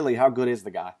 really, how good is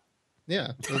the guy?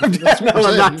 Yeah. I'm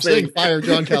not saying fire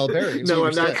John Calipari. No,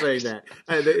 I'm not saying that.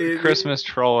 Christmas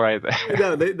troll right there.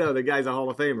 No, the guy's a Hall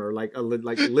of Famer, like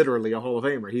literally a Hall of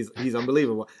Famer. He's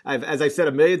unbelievable. As I've said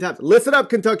a million times, listen up,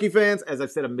 Kentucky fans. As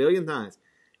I've said a million times,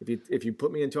 if you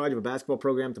put me in charge of a basketball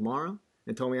program tomorrow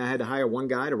and told me I had to hire one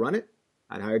guy to run it,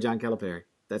 I'd hire John Calipari.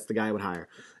 That's the guy I would hire.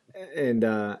 And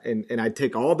I'd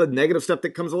take all the negative stuff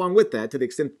that comes along with that, to the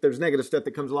extent there's negative stuff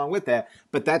that comes along with that.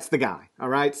 But that's the guy, all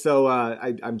right? So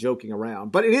I'm joking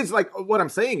around. But it is like what I'm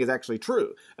saying is actually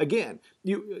true. Again,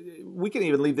 we can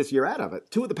even leave this year out of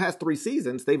it. 2 of the past 3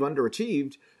 seasons, they've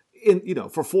underachieved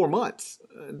for 4 months.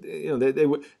 They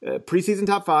were preseason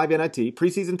top 5 NIT,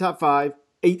 preseason top 5,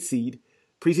 8 seed.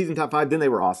 Preseason top 5, then they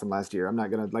were awesome last year. I'm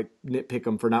not going to nitpick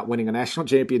them for not winning a national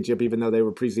championship, even though they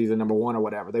were preseason number 1 or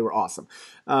whatever. They were awesome.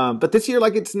 But this year,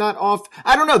 it's not off.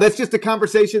 I don't know. That's just a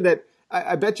conversation that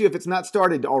I bet you if it's not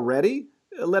started already,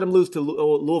 let them lose to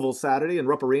Louisville Saturday in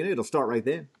Rupp Arena. It'll start right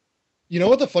then. You know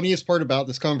what the funniest part about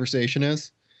this conversation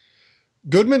is?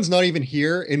 Goodman's not even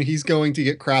here, and he's going to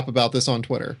get crap about this on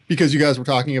Twitter because you guys were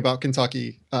talking about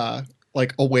Kentucky,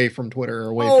 like away from Twitter,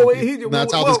 or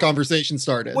that's how this conversation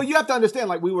started. Well, you have to understand,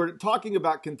 like we were talking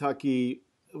about Kentucky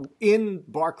in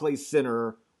Barclays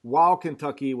Center while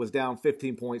Kentucky was down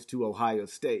 15 points to Ohio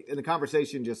State, and the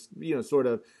conversation just sort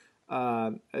of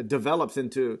develops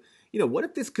into. What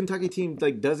if this Kentucky team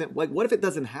what if it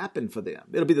doesn't happen for them?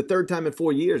 It'll be the third time in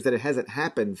 4 years that it hasn't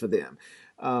happened for them.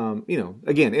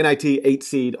 Again, NIT 8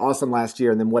 seed, awesome last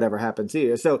year, and then whatever happens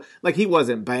here. So, he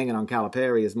wasn't banging on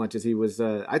Calipari as much as he was.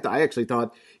 I actually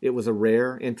thought it was a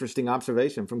rare, interesting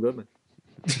observation from Goodman.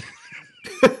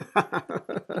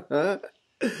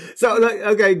 So,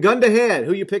 okay, gun to head.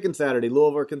 Who you picking Saturday,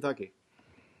 Louisville or Kentucky?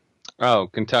 Oh,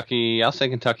 Kentucky. I'll say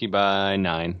Kentucky by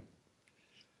 9.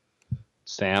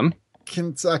 Sam?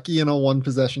 Kentucky in a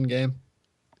one-possession game.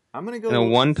 I'm gonna go in a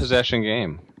one-possession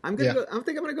game. I'm gonna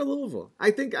go Louisville.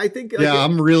 I think. Yeah,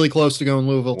 I'm really close to going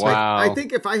Louisville. Wow. I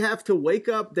think if I have to wake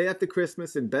up day after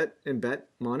Christmas and bet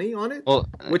money on it,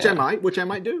 which I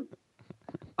might do.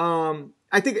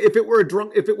 I think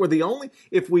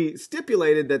if we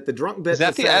stipulated that the drunk bet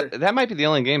that might be the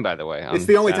only game, by the way. It's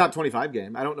the only top 25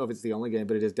 game. I don't know if it's the only game,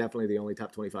 but it is definitely the only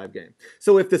top 25 game.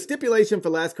 So if the stipulation for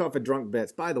last call for drunk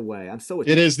bets, by the way,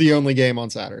 it is the only game on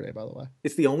Saturday, by the way.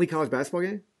 It's the only college basketball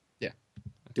game? Yeah.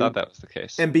 I thought that was the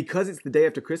case. And because it's the day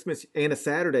after Christmas and a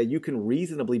Saturday, you can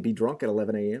reasonably be drunk at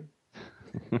 11 a.m.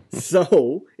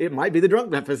 So it might be the drunk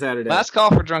bet for Saturday. Last call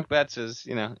for drunk bets is,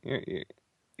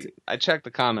 I checked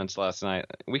the comments last night.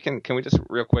 Can we just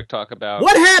real quick talk about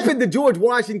what happened to George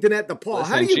Washington at the Paul?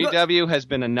 Listen, GW has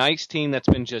been a nice team that's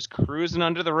been just cruising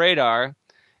under the radar,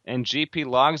 and GP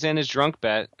logs in his drunk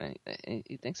bet.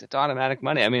 He thinks it's automatic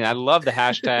money. I mean, I love the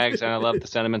hashtags and I love the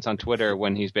sentiments on Twitter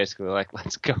when he's basically like,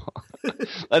 "Let's go,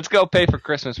 let's go pay for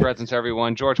Christmas presents,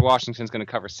 everyone." George Washington's going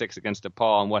to cover 6 against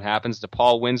DePaul, and what happens?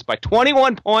 DePaul wins by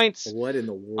 21 points. What in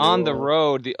the world? On the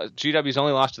road, the GW's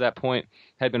only loss to that point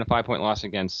had been a 5-point loss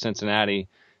against Cincinnati.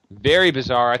 Very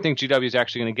bizarre. I think GW is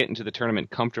actually going to get into the tournament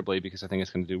comfortably because I think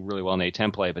it's going to do really well in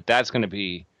A10 play, but that's going to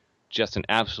be just an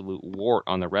absolute wart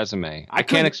on the resume. I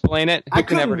can't explain it. Who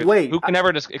can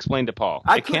ever just explain DePaul?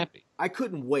 It can't be. I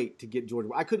couldn't wait to get George.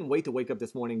 I couldn't wait to wake up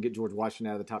this morning and get George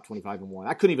Washington out of the top 25 and 1.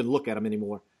 I couldn't even look at him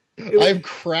anymore. I'm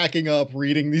cracking up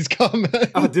reading these comments.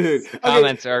 Oh, dude. Okay,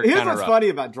 comments are here's what's rough. Funny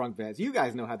about drunk bets. You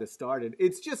guys know how this started.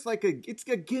 It's just it's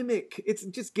a gimmick. It's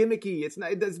just gimmicky.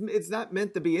 It's not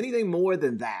meant to be anything more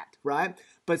than that, right?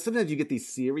 But sometimes you get these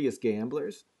serious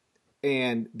gamblers,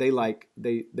 and they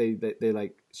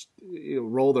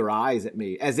roll their eyes at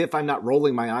me as if I'm not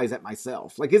rolling my eyes at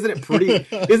myself. Like, isn't it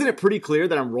pretty clear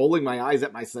that I'm rolling my eyes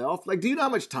at myself? Like, do you know how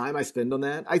much time I spend on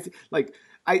that?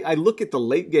 I look at the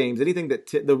late games, anything that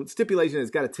the stipulation has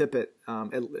got to tip at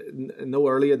no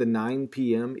earlier than 9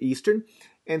 p.m. Eastern.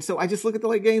 And so I just look at the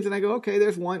late games and I go, okay,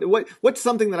 there's one. What's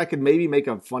something that I could maybe make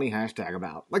a funny hashtag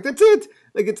about? Like, that's it.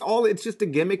 Like, it's just a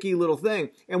gimmicky little thing.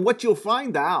 And what you'll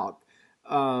find out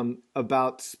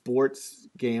about sports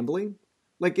gambling,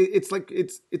 like it's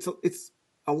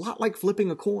a lot like flipping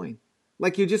a coin.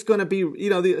 Like, you're just going to be,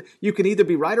 you can either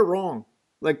be right or wrong.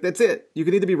 Like, that's it. You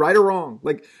can either be right or wrong.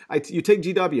 Like, you take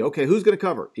GW. Okay, who's going to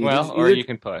cover? Or you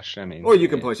can push. I mean, or you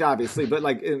can push, obviously. But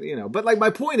my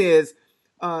point is,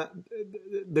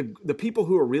 the people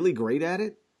who are really great at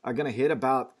it are going to hit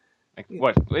about.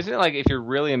 What isn't it like? If you're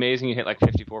really amazing, you hit like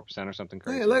 54% or something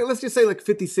crazy. Yeah, let's just say like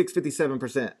 56,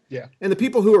 57%. Yeah. And the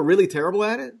people who are really terrible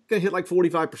at it gonna hit like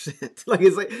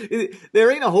 45%.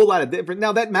 There ain't a whole lot of difference.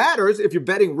 Now that matters if you're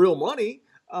betting real money.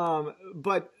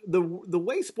 But the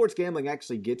way sports gambling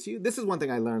actually gets you, this is one thing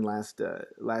I learned last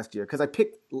year, because I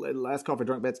picked last call for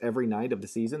drunk bets every night of the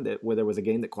season where there was a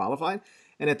game that qualified,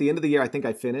 and at the end of the year, I think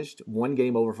I finished one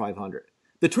game over 500.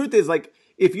 The truth is, like,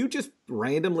 if you just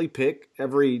randomly pick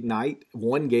every night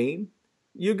one game,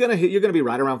 you're gonna be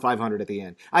right around 500 at the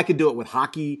end. I could do it with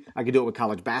hockey. I could do it with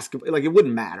college basketball. Like, it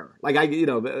wouldn't matter. Like,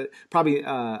 probably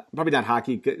not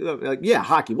hockey.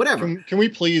 Hockey, whatever. Can we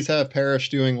please have Parrish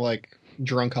doing like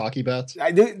drunk hockey bets?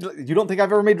 You don't think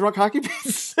I've ever made drunk hockey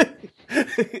bets?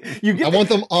 I want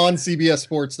them on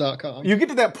CBSSports.com. You get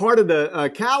to that part of the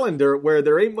calendar where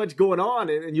there ain't much going on,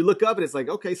 and you look up and it's like,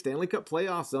 okay, Stanley Cup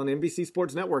playoffs on NBC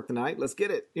Sports Network tonight. Let's get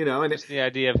it. And just the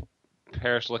idea of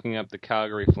Parrish looking up the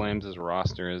Calgary Flames'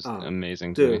 roster is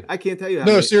amazing to me. I can't tell you.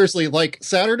 No, seriously, like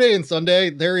Saturday and Sunday,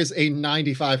 there is a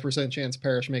 95% chance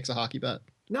Parrish makes a hockey bet.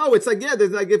 No, it's like,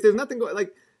 if there's nothing going,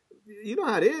 like, you know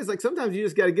how it is. Like, sometimes you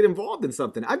just got to get involved in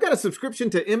something. I've got a subscription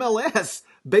to MLS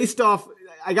based off.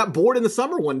 I got bored in the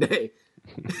summer one day.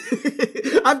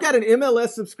 I've got an MLS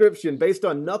subscription based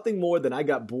on nothing more than I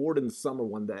got bored in the summer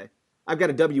one day. I've got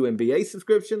a WNBA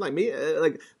subscription. Like me,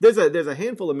 there's a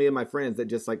handful of me and my friends that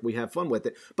just like we have fun with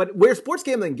it. But where sports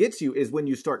gambling gets you is when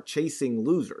you start chasing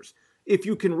losers. If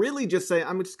you can really just say,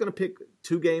 I'm just going to pick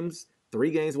 2 games,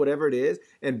 3 games, whatever it is,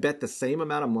 and bet the same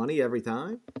amount of money every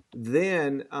time,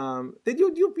 then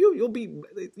you'll be,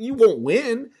 you won't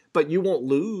win, but you won't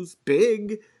lose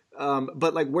big.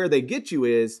 But like where they get you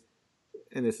is,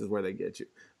 and this is where they get you.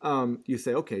 You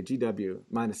say, okay, GW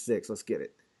 -6, let's get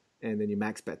it. And then you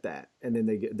max bet that. And then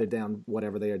they're down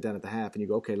whatever they are down at the half. And you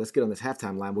go, okay, let's get on this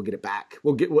halftime line. We'll get it back.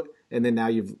 And then now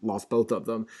you've lost both of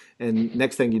them. And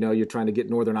next thing you know, you're trying to get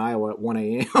Northern Iowa at 1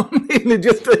 a.m. and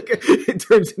it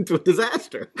turns into a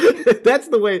disaster. That's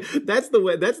the way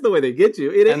they get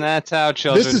you. And that's how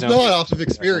children. This is not off of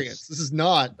experience. This is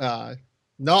not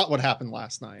what happened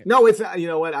last night. No, it's you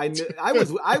know what I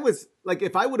was like,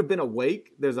 if I would have been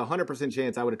awake, there's 100%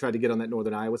 chance I would have tried to get on that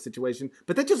Northern Iowa situation.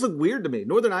 But that just looked weird to me.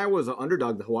 Northern Iowa was an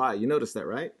underdog to Hawaii. You noticed that,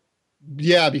 right?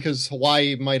 Yeah, because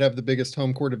Hawaii might have the biggest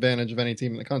home court advantage of any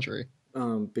team in the country.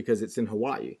 Because it's in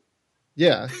Hawaii.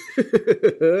 Yeah.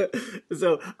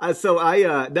 So I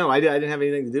didn't have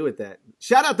anything to do with that.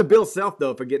 Shout out to Bill Self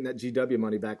though for getting that GW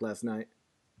money back last night.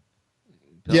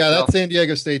 That San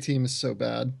Diego State team is so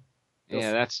bad.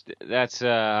 Yeah, that's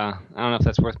I don't know if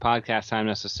that's worth podcast time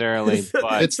necessarily,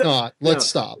 but it's not. Let's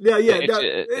stop. Yeah.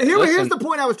 Here's the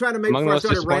point I was trying to make before I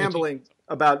started rambling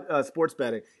about sports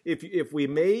betting. If we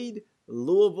made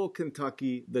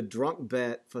Louisville-Kentucky the drunk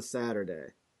bet for Saturday,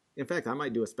 in fact, I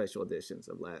might do a special edition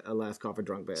of a last call for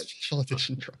drunk bets.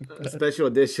 Special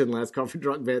edition last call for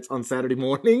drunk bets on Saturday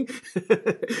morning.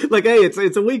 Like, hey,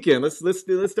 it's a weekend. Let's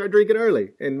start drinking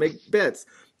early and make bets.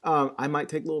 I might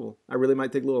take Louisville. I really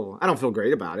might take Louisville. I don't feel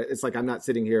great about it. It's like I'm not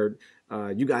sitting here,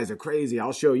 you guys are crazy.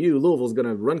 I'll show you. Louisville's going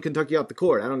to run Kentucky off the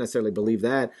court. I don't necessarily believe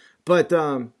that. But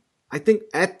I think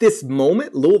at this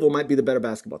moment, Louisville might be the better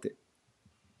basketball team.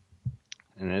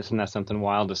 And isn't that something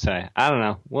wild to say? I don't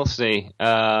know. We'll see.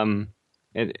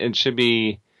 It should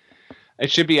be.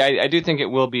 I do think it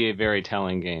will be a very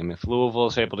telling game. If Louisville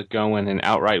is able to go in and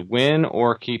outright win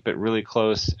or keep it really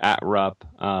close at Rupp,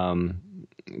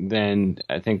 then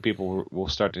I think people will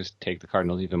start to take the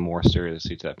Cardinals even more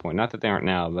seriously to that point. Not that they aren't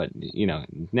now, but,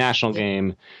 national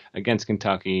game against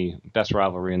Kentucky, best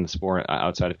rivalry in the sport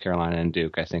outside of Carolina and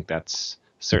Duke. I think that's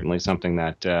certainly something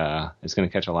that is going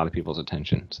to catch a lot of people's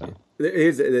attention. So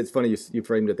it's funny you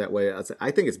framed it that way.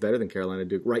 I think it's better than Carolina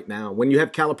Duke right now. When you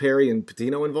have Calipari and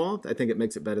Patino involved, I think it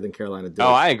makes it better than Carolina Duke.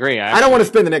 Oh, I agree. I don't want to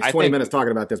spend the next 20 minutes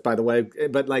talking about this, by the way.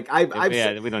 But like we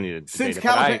don't need to since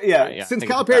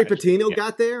Calipari Patino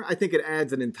got there, I think it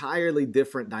adds an entirely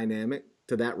different dynamic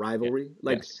to that rivalry.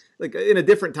 Like in a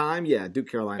different time, Duke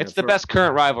Carolina. It's the best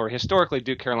current rivalry. Historically,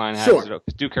 Duke Carolina has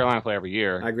Duke Carolina play every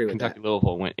year. I agree with Kentucky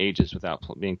Louisville went ages without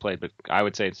being played, but I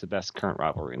would say it's the best current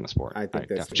rivalry in the sport. I think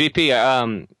that's GP.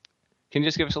 Can you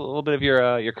just give us a little bit of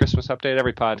your Christmas update?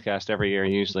 Every podcast, every year,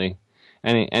 usually.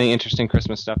 Any interesting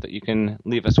Christmas stuff that you can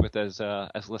leave us with as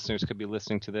listeners could be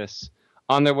listening to this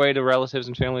on their way to relatives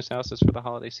and families' houses for the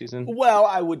holiday season? Well,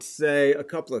 I would say a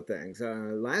couple of things.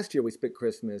 Last year we spent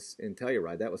Christmas in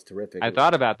Telluride. That was terrific. I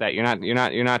thought about that. You're not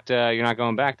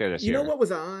going back there this year. You know what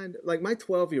was odd? Like my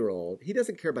 12-year-old, he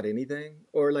doesn't care about anything,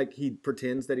 or like he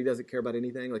pretends that he doesn't care about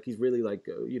anything. Like he's really like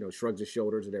shrugs his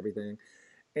shoulders at everything.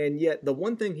 And yet the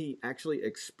one thing he actually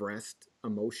expressed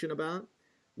emotion about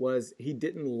was he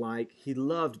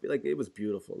loved, like it was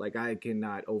beautiful. Like I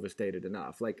cannot overstate it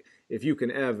enough. Like if you can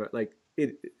ever, like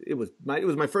it was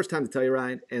my first time to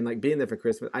Telluride, and like being there for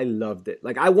Christmas, I loved it.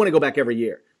 Like I want to go back every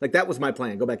year. Like that was my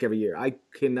plan, go back every year. I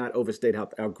cannot overstate how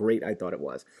great I thought it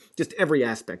was. Just every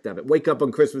aspect of it. Wake up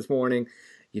on Christmas morning.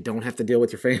 You don't have to deal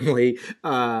with your family.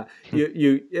 But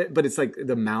it's like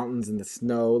the mountains and the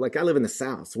snow. Like I live in the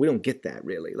South, so we don't get that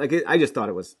really. Like I just thought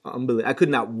it was unbelievable. I could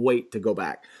not wait to go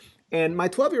back. And my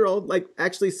 12-year-old like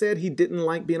actually said he didn't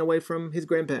like being away from his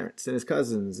grandparents and his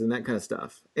cousins and that kind of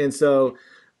stuff. And so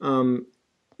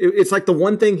it's like the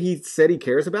one thing he said he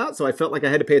cares about. So I felt like I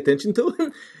had to pay attention to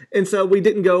him. And so we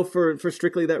didn't go for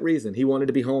strictly that reason. He wanted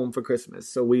to be home for Christmas.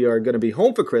 So we are going to be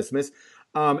home for Christmas.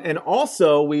 And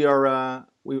also we are,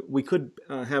 we could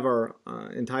have our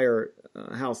entire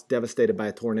house devastated by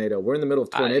a tornado. We're in the middle of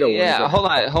tornado. Hold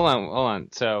on.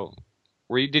 So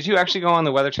did you actually go on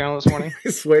the Weather Channel this morning? I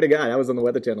swear to God, I was on the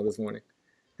Weather Channel this morning.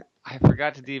 I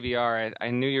forgot to DVR.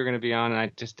 I knew you were going to be on,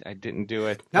 and I didn't do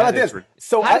it. How about this?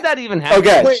 So how did that even happen?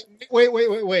 Okay.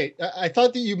 Wait. I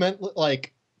thought that you meant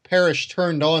like Parrish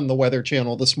turned on the Weather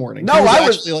Channel this morning. No, I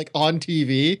was actually like on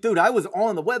TV. Dude, I was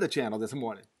on the Weather Channel this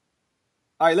morning.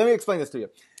 All right, let me explain this to you.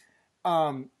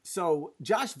 So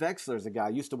Josh Vexler is a guy I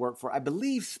used to work for, I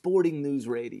believe, Sporting News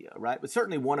Radio, right? But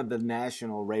certainly one of the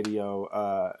national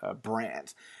radio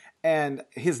brands. And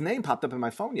his name popped up in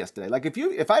my phone yesterday. Like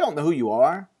if I don't know who you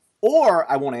are,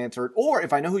 or I won't answer it, or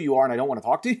if I know who you are and I don't want to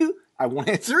talk to you, I won't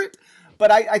answer it. But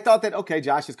I thought that, okay,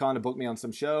 Josh is calling to book me on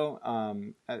some show.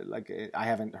 I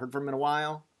haven't heard from him in a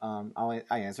while. I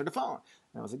answered the phone.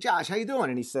 And I was like, Josh, how you doing?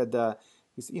 And he said,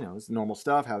 it's normal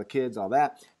stuff, how the kids, all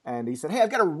that. And he said, hey, I've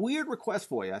got a weird request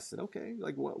for you. I said, okay,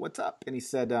 like what's up? And he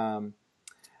said, I'm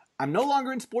no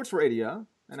longer in sports radio.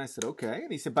 And I said, okay.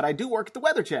 And he said, but I do work at the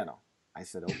Weather Channel. I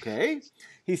said, okay.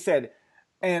 He said,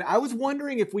 and I was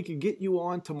wondering if we could get you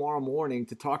on tomorrow morning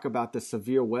to talk about the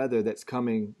severe weather that's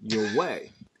coming your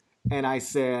way. And I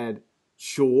said,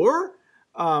 sure.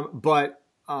 And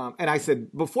I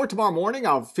said, before tomorrow morning,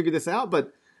 I'll figure this out.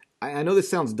 But I know this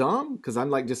sounds dumb because I'm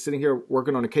like just sitting here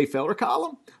working on a K. Felder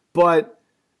column. But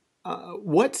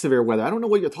what severe weather? I don't know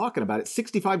what you're talking about. It's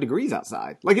 65 degrees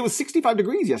outside. Like it was 65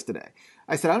 degrees yesterday.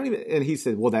 I said, and he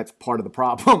said, well, that's part of the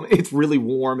problem. It's really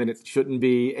warm and it shouldn't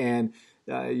be. And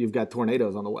you've got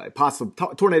tornadoes on the way,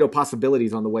 tornado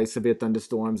possibilities on the way, severe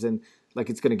thunderstorms, and like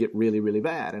it's going to get really, really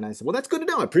bad. And I said, well, that's good to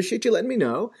know. I appreciate you letting me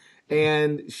know.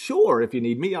 And sure, if you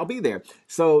need me, I'll be there.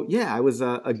 So yeah, I was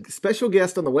a special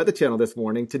guest on the Weather Channel this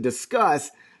morning to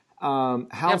discuss how.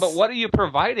 Yeah, but what are you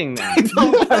providing then?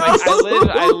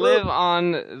 I live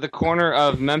on the corner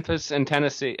of Memphis and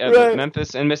Tennessee, right.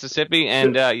 Memphis and Mississippi,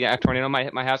 and a tornado might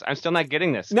hit my house. I'm still not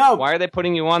getting this. No. Why are they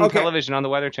putting you on television on the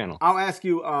Weather Channel? I'll ask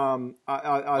you.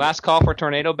 Last call for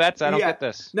tornado bets. I don't get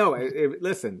this. No,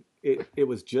 listen. It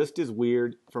was just as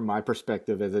weird from my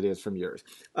perspective as it is from yours.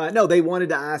 No, they wanted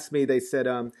to ask me. They said,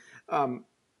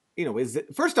 is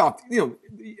it first off?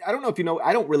 I don't know if you know.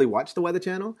 I don't really watch the Weather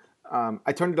Channel.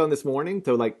 I turned it on this morning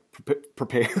to like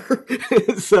prepare.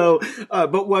 So,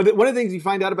 but one of the things you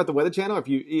find out about the Weather Channel,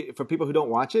 for people who don't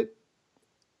watch it,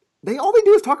 all they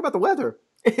do is talk about the weather,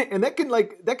 and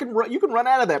you can run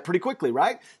out of that pretty quickly,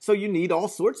 right? So you need all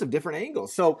sorts of different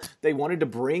angles. So they wanted to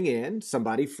bring in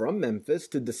somebody from Memphis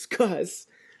to discuss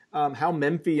how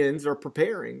Memphians are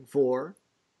preparing for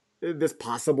this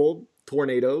possible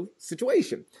tornado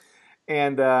situation,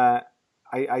 and I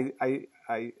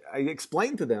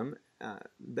explained to them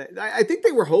that I think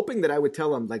they were hoping that I would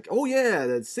tell them like, oh yeah,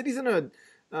 the city's in a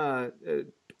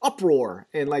uproar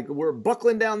and like we're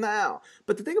buckling down now.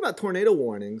 But the thing about tornado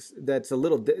warnings that's a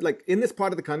little like in this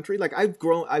part of the country, like I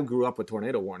grew up with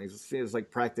tornado warnings. It's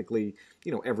like practically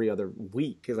every other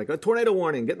week. It's like a tornado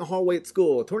warning, get in the hallway at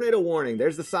school. A tornado warning.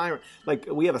 There's the siren. Like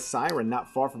we have a siren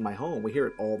not far from my home. We hear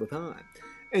it all the time.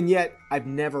 And yet I've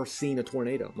never seen a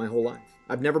tornado my whole life.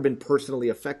 I've never been personally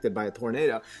affected by a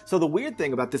tornado. So the weird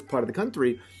thing about this part of the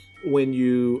country, when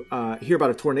you hear about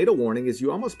a tornado warning, is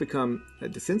you almost become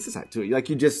desensitized to it. Like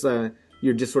you're just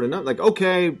sort of not like,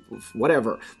 okay,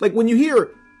 whatever. Like when you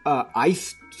hear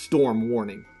ice storm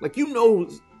warning, like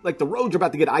like the roads are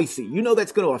about to get icy.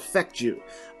 That's going to affect you.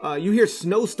 You hear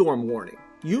snowstorm warning.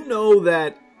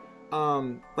 That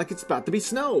like it's about to be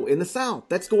snow in the south.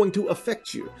 That's going to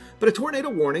affect you. But a tornado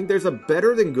warning, there's a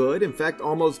better than good, in fact,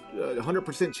 almost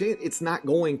 100% chance it's not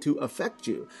going to affect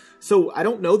you. So I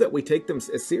don't know that we take them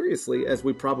as seriously as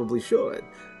we probably should.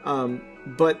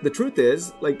 But the truth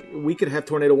is, like, we could have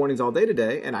tornado warnings all day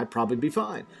today, and I'd probably be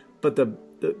fine. But the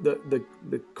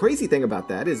crazy thing about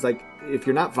that is, like, if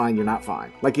you're not fine, you're not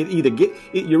fine. Like, you're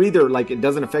either like it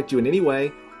doesn't affect you in any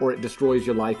way, or it destroys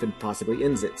your life and possibly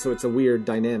ends it. So it's a weird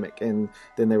dynamic. And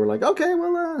then they were like, okay,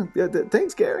 well,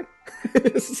 thanks, Gary.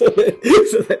 so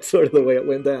that's sort of the way it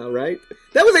went down, right?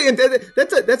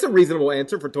 That's a reasonable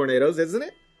answer for tornadoes, isn't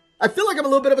it? I feel like I'm a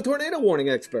little bit of a tornado warning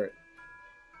expert.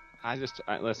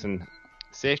 Listen,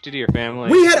 safety to your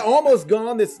family. We had almost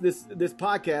gone this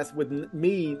podcast with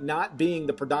me not being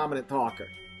the predominant talker.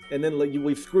 And then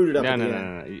we've screwed it up again.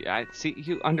 No. I see,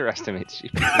 you underestimate so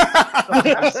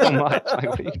much. Like,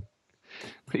 what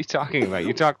are you talking about?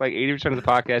 You talk like 80% of the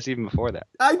podcast even before that.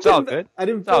 It's all good. I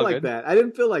didn't feel like that. I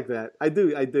didn't feel like that. I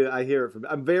do. I hear it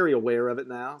I'm very aware of it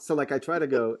now. So like I try to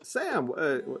go, Sam,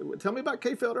 tell me about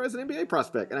K. Felder as an NBA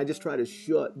prospect. And I just try to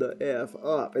shut the F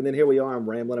up. And then here we are. I'm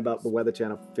rambling about the Weather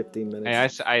Channel for 15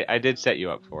 minutes. Hey, I did set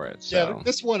you up for it. So. Yeah,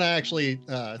 this one I actually...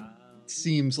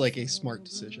 seems like a smart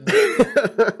decision.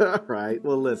 Right.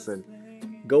 Well,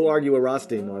 listen. Go argue with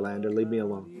Rothstein, Norlander. Leave me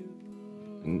alone.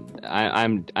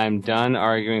 I'm done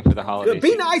arguing for the holidays.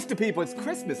 Be nice to people. It's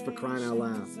Christmas, for crying out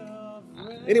loud.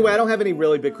 Anyway, I don't have any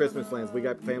really big Christmas plans. We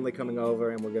got family coming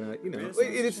over, and we're gonna,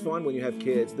 it is fun when you have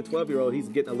kids. The 12-year-old, he's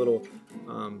getting a little,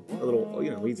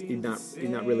 he's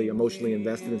not really emotionally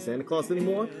invested in Santa Claus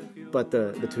anymore. But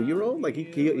the 2-year-old, like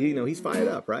he's fired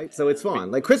up, right? So it's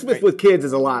fun. Like Christmas with kids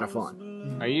is a lot of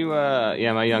fun. Are you?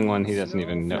 Yeah, my young one, he doesn't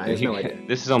even know. No idea.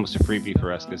 This is almost a freebie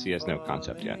for us because he has no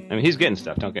concept yet. I mean, he's getting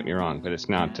stuff. Don't get me wrong, but it's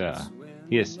not.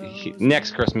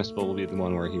 Next Christmas will be the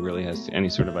one where he really has any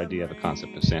sort of idea of a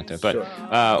concept of Santa. But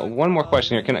sure. One more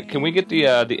question here: Can we get the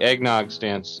eggnog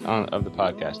stance of the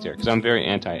podcast here? Because I'm very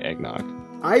anti-eggnog.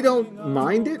 I don't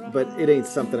mind it, but it ain't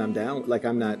something I'm down. Like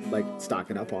I'm not like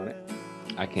stocking up on it.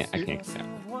 I can't. Yeah.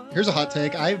 Here's a hot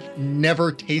take. I've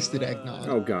never tasted eggnog.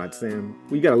 Oh God, Sam,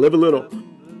 you gotta live a little.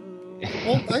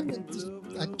 Well,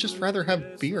 I'd just rather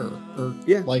have beer or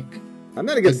like I'm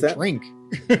not against that drink.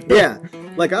 Yeah,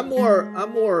 like I'm more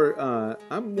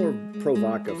pro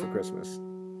vodka for Christmas.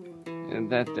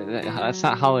 That's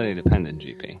not holiday dependent,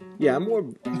 GP. Yeah, I'm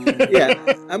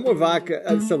more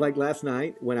vodka. So like last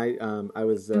night when I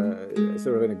was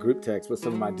sort of in a group text with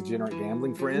some of my degenerate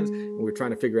gambling friends, and we were trying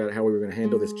to figure out how we were going to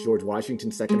handle this George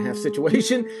Washington second half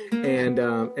situation, and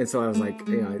so I was like,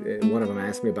 one of them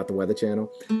asked me about the Weather Channel,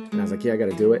 and I was like, yeah, I got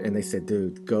to do it, and they said,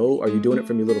 dude, go. Are you doing it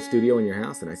from your little studio in your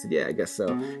house? And I said, yeah, I guess so.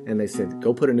 And they said,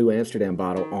 go put a New Amsterdam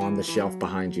bottle on the shelf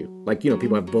behind you, like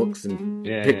people have books and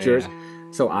pictures. Yeah.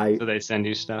 So they send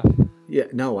you stuff? Yeah,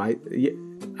 no, I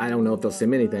don't know if they'll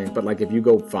send me anything, but like if you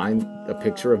go find a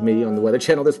picture of me on the Weather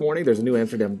Channel this morning, there's a New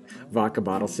Amsterdam vodka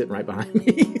bottle sitting right behind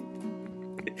me.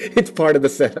 It's part of the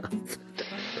setup.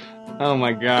 Oh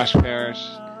my gosh, Parrish.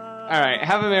 All right,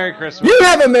 have a Merry Christmas. You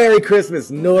have a Merry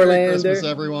Christmas, Norlander. Merry Christmas,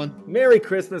 everyone. Merry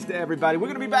Christmas to everybody. We're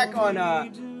going to be back on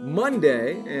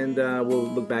Monday, and we'll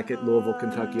look back at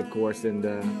Louisville-Kentucky, of course, and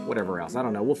whatever else. I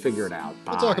don't know. We'll figure it out.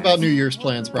 We'll talk about New Year's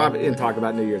plans, probably. And talk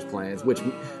about New Year's plans, which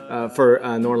for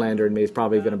Norlander and me is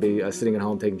probably going to be sitting at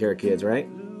home taking care of kids, right?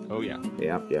 Oh, yeah.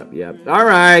 Yep. All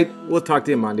right. We'll talk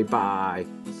to you Monday. Bye.